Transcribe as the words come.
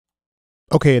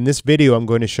Okay, in this video, I'm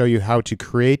going to show you how to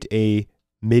create a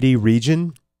MIDI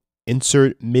region,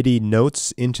 insert MIDI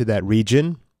notes into that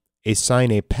region,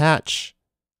 assign a patch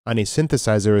on a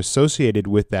synthesizer associated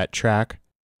with that track,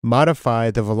 modify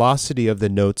the velocity of the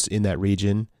notes in that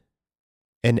region,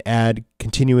 and add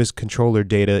continuous controller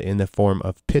data in the form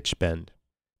of pitch bend.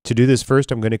 To do this,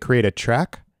 first I'm going to create a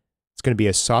track. It's going to be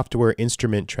a software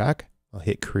instrument track. I'll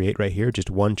hit create right here, just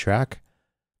one track.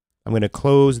 I'm going to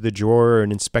close the drawer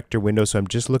and inspector window, so I'm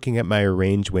just looking at my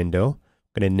arrange window.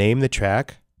 I'm going to name the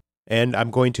track, and I'm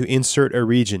going to insert a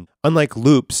region. Unlike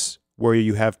loops, where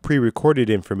you have pre-recorded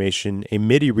information, a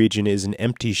MIDI region is an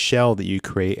empty shell that you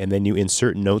create, and then you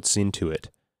insert notes into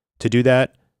it. To do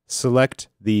that, select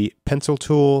the pencil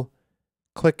tool,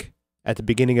 click at the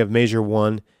beginning of measure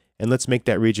 1, and let's make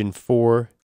that region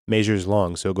 4 measures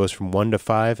long. So it goes from 1 to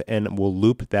 5, and we'll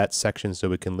loop that section so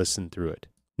we can listen through it.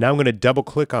 Now I'm going to double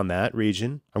click on that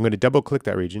region. I'm going to double click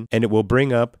that region, and it will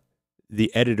bring up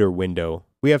the editor window.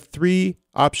 We have 3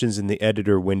 options in the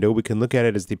editor window. We can look at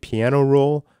it as the piano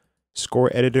roll,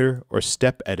 score editor, or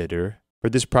step editor. For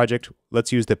this project,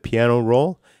 let's use the piano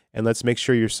roll, and let's make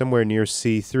sure you're somewhere near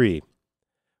C3.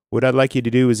 What I'd like you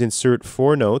to do is insert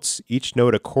 4 notes, each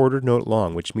note a quarter note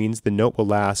long, which means the note will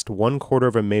last 1/4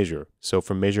 of a measure. So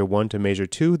from measure 1 to measure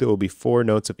 2, there will be 4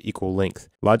 notes of equal length.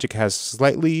 Logic has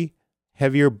slightly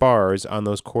heavier bars on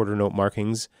those quarter note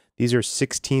markings. These are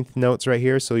 16th notes right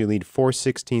here, so you'll need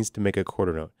 4/16 to make a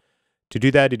quarter note. To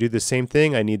do that, to do the same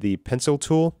thing, I need the pencil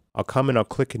tool. I'll come and I'll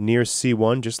click near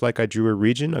C1, just like I drew a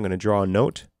region. I'm going to draw a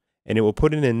note, and it will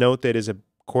put in a note that is a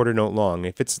quarter note long.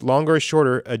 If it's longer or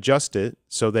shorter, adjust it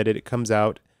so that it comes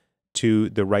out to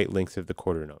the right length of the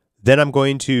quarter note. Then I'm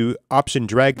going to option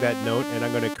drag that note, and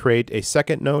I'm going to create a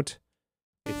second note,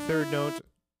 a third note,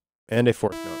 and a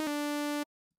fourth note,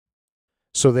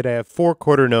 so that I have 4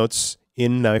 quarter notes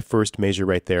in my first measure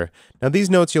right there. Now these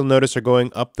notes, you'll notice, are going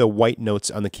up the white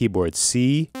notes on the keyboard.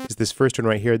 C is this first one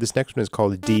right here. This next one is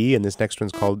called D, and this next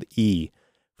one's called E.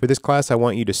 For this class, I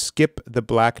want you to skip the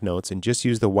black notes and just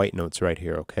use the white notes right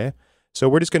here, okay? So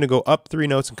we're just going to go up 3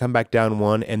 notes and come back down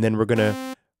 1, and then we're going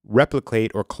to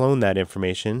replicate or clone that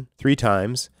information 3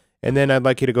 times. And then I'd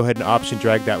like you to go ahead and option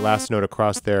drag that last note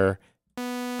across there,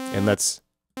 and let's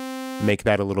make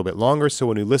that a little bit longer, so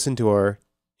when we listen to our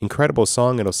incredible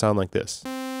song, it'll sound like this.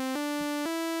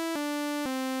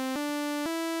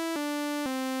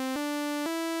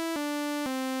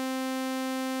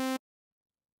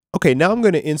 Okay, now I'm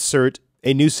going to insert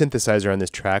a new synthesizer on this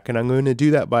track, and I'm going to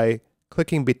do that by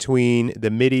clicking between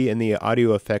the MIDI and the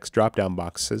audio effects drop-down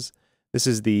boxes. This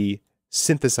is the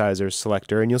synthesizer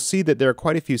selector, and you'll see that there are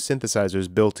quite a few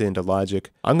synthesizers built into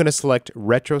Logic. I'm going to select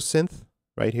Retro Synth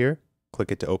right here. Click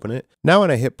it to open it. Now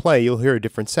when I hit play, you'll hear a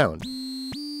different sound.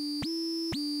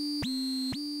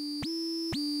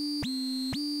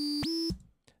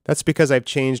 That's because I've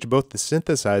changed both the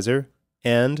synthesizer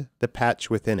and the patch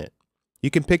within it.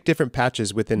 You can pick different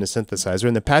patches within the synthesizer,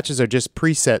 and the patches are just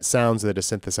preset sounds that a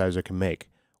synthesizer can make.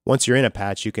 Once you're in a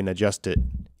patch, you can adjust it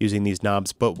using these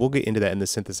knobs, but we'll get into that in the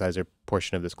synthesizer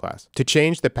portion of this class. To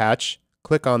change the patch,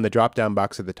 click on the drop-down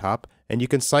box at the top, and you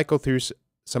can cycle through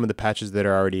some of the patches that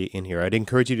are already in here. I'd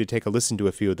encourage you to take a listen to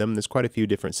a few of them. There's quite a few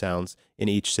different sounds in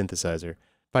each synthesizer.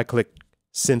 If I click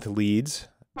Synth Leads,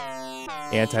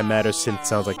 Antimatter Synth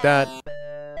sounds like that.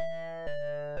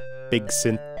 Big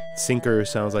Synth Sinker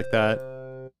sounds like that.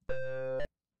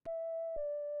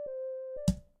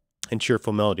 And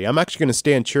Cheerful Melody. I'm actually going to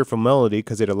stay on Cheerful Melody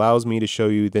because it allows me to show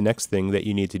you the next thing that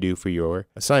you need to do for your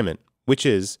assignment, which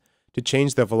is to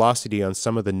change the velocity on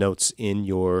some of the notes in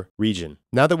your region.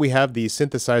 Now that we have the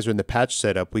synthesizer and the patch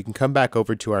set up, we can come back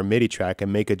over to our MIDI track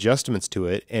and make adjustments to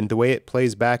it, and the way it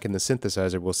plays back in the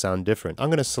synthesizer will sound different. I'm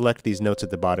going to select these notes at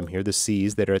the bottom here, the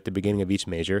C's that are at the beginning of each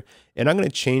measure, and I'm going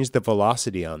to change the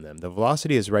velocity on them. The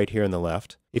velocity is right here on the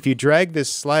left. If you drag this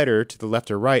slider to the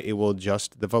left or right, it will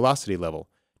adjust the velocity level.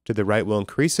 To the right will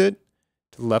increase it,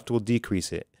 to the left will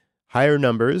decrease it. Higher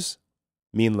numbers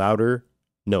mean louder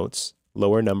notes.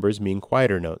 Lower numbers mean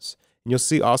quieter notes. And you'll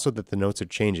see also that the notes are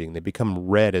changing. They become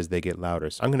red as they get louder.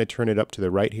 So I'm going to turn it up to the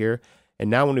right here. And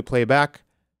now when we play back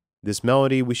this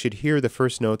melody, we should hear the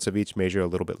first notes of each measure a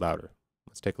little bit louder.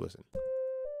 Let's take a listen.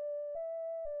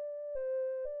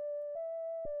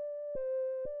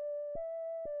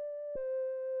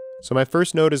 So my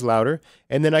first note is louder,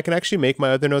 and then I can actually make my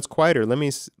other notes quieter.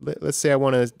 Let's say I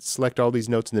want to select all these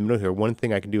notes in the middle here. One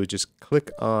thing I can do is just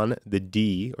click on the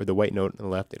D, or the white note on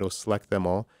the left. It'll select them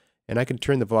all, and I can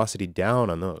turn the velocity down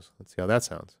on those. Let's see how that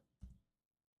sounds.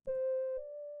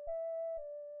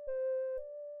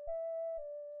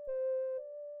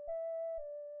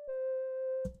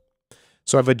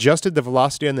 So I've adjusted the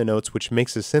velocity on the notes, which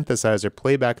makes the synthesizer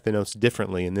play back the notes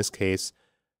differently. In this case,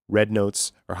 red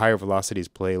notes or higher velocities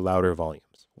play louder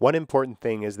volumes. One important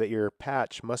thing is that your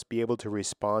patch must be able to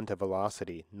respond to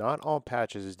velocity. Not all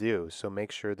patches do, so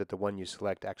make sure that the one you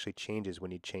select actually changes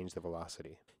when you change the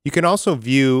velocity. You can also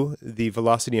view the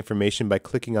velocity information by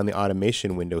clicking on the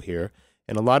automation window here,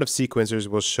 and a lot of sequencers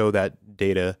will show that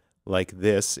data like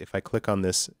this. If I click on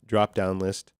this drop-down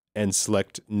list and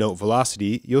select note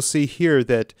velocity, you'll see here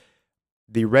that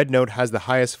the red note has the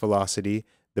highest velocity,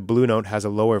 the blue note has a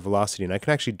lower velocity, and I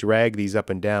can actually drag these up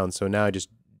and down. So now I just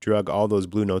drug all those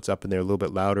blue notes up in there a little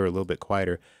bit louder, a little bit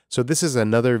quieter. So this is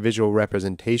another visual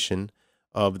representation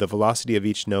of the velocity of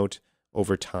each note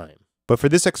over time. But for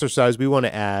this exercise, we want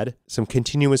to add some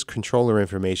continuous controller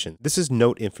information. This is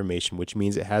note information, which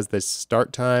means it has the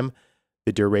start time,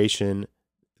 the duration,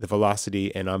 the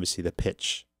velocity, and obviously the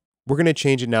pitch. We're going to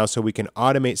change it now so we can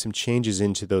automate some changes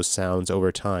into those sounds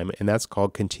over time, and that's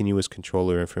called continuous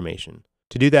controller information.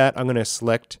 To do that, I'm going to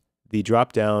select the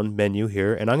drop-down menu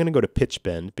here, and I'm going to go to pitch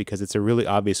bend because it's a really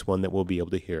obvious one that we'll be able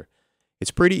to hear.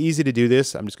 It's pretty easy to do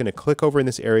this. I'm just going to click over in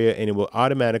this area, and it will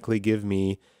automatically give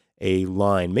me a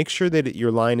line. Make sure that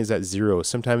your line is at 0.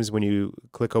 Sometimes when you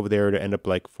click over there, it'll end up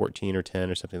like 14 or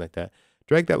 10 or something like that.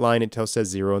 Drag that line until it says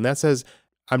 0, and that says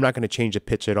I'm not going to change the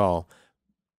pitch at all.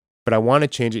 But I want to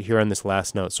change it here on this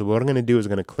last note. So what I'm going to do is I'm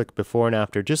going to click before and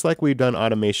after, just like we've done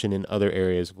automation in other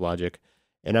areas of Logic.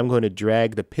 And I'm going to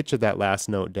drag the pitch of that last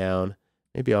note down.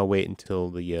 Maybe I'll wait until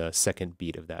the second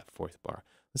beat of that fourth bar.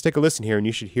 Let's take a listen here, and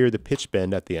you should hear the pitch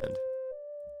bend at the end.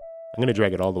 I'm going to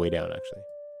drag it all the way down, actually.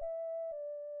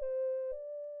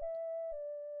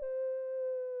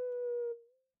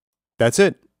 That's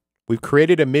it. We've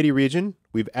created a MIDI region.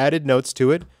 We've added notes to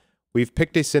it. We've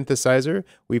picked a synthesizer.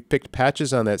 We've picked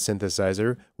patches on that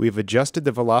synthesizer. We've adjusted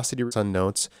the velocity on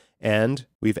notes, and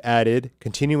we've added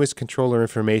continuous controller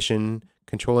information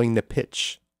controlling the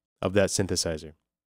pitch of that synthesizer.